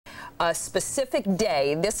a specific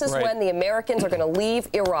day. This is right. when the Americans are going to leave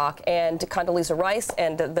Iraq, and Condoleezza Rice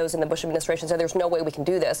and those in the Bush administration said there's no way we can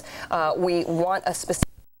do this. We want a specific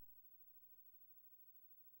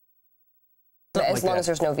as long as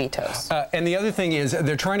there's no vetoes. And the other thing is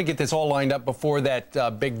they're trying to get this all lined up before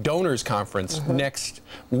that big donors conference next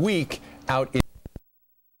week out in.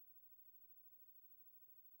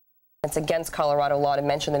 It's against Colorado law to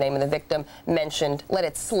mention the name of the victim, let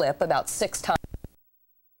it slip about 6 times.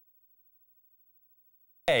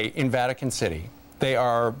 In Vatican City, they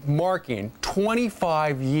are marking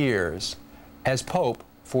 25 years as Pope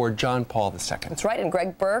for John Paul II. That's right, and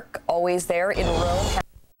Greg Burke, always there in Rome.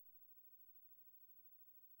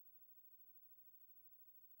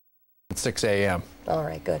 6 a.m. All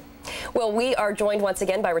right, good. Well, we are joined once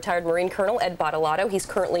again by retired Marine Colonel Ed Bottolato. He's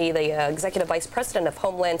currently the Executive Vice President of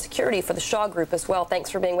Homeland Security for the Shaw Group as well.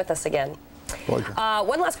 Thanks for being with us again. Pleasure.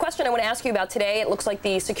 One last question I want to ask you about today. It looks like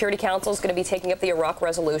the Security Council is going to be taking up the Iraq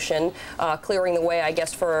resolution, clearing the way, I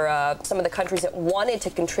guess, for some of the countries that wanted to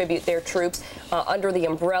contribute their troops under the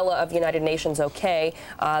umbrella of the United Nations. Okay,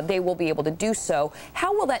 they will be able to do so.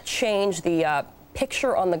 How will that change the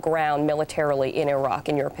picture on the ground militarily in Iraq,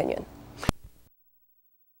 in your opinion?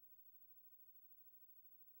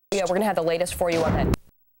 Yeah, we're going to have the latest for you on that.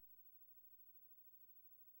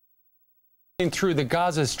 Through the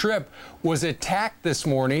Gaza Strip was attacked this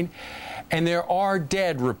morning, and there are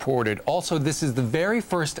dead reported. Also, this is the very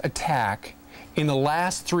first attack in the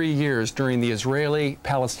last 3 years during the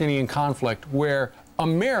Israeli-Palestinian conflict where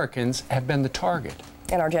Americans have been the target.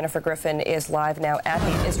 And our Jennifer Griffin is live now at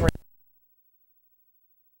the Israel.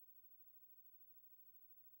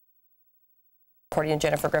 According to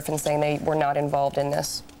Jennifer Griffin, saying they were not involved in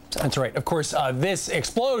this. So. That's right. Of course, this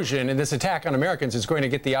explosion and this attack on Americans is going to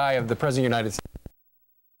get the eye of the President of the United States.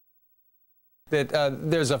 That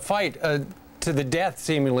there's a fight to the death,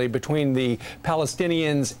 seemingly, between the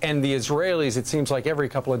Palestinians and the Israelis. It seems like every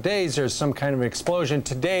couple of days there's some kind of explosion.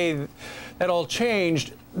 Today, that all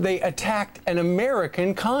changed. They attacked an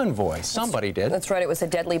American convoy. Somebody did. That's right. It was a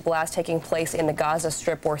deadly blast taking place in the Gaza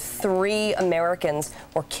Strip where 3 Americans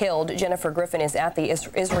were killed. Jennifer Griffin is at the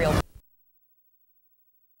Israel.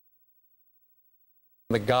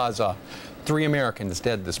 The Gaza. 3 Americans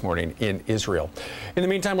dead this morning in Israel. In the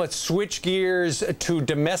meantime, let's switch gears to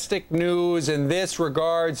domestic news. In this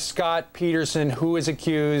regard, Scott Peterson, who is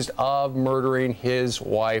accused of murdering his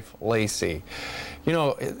wife, Lacey. You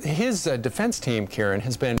know, his defense team, Kiran,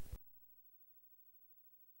 has been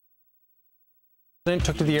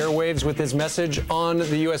took to the airwaves with his message on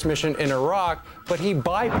the U.S. mission in Iraq, but he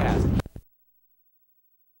bypassed.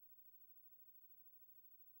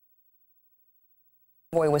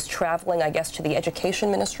 Boy was traveling, I guess, to the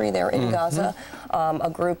education ministry there in Gaza. A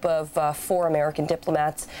group of 4 American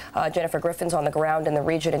diplomats. Jennifer Griffin's on the ground in the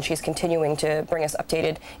region, and she's continuing to bring us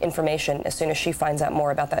updated information as soon as she finds out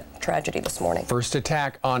more about that tragedy this morning. First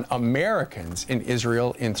attack on Americans in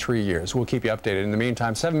Israel in 3 years. We'll keep you updated. In the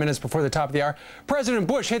meantime, 7 minutes before the top of the hour, President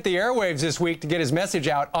Bush hit the airwaves this week to get his message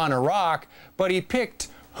out on Iraq, but he picked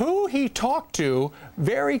who he talked to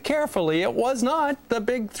very carefully. It was not the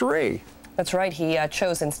big 3. That's right. He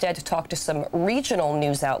chose instead to talk to some regional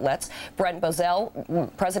news outlets. Brent Bozell,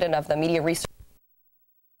 president of the Media Research